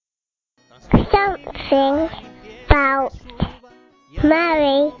something about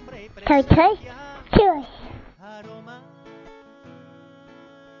Mary, Totus, Tuus.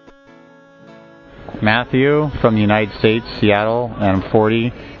 Matthew from the United States, Seattle, and I'm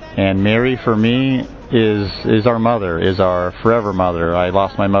 40. And Mary for me is our mother, is our forever mother. I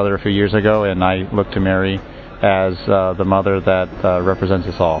lost my mother a few years ago, and I look to Mary as the mother that represents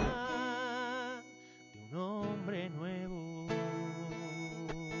us all.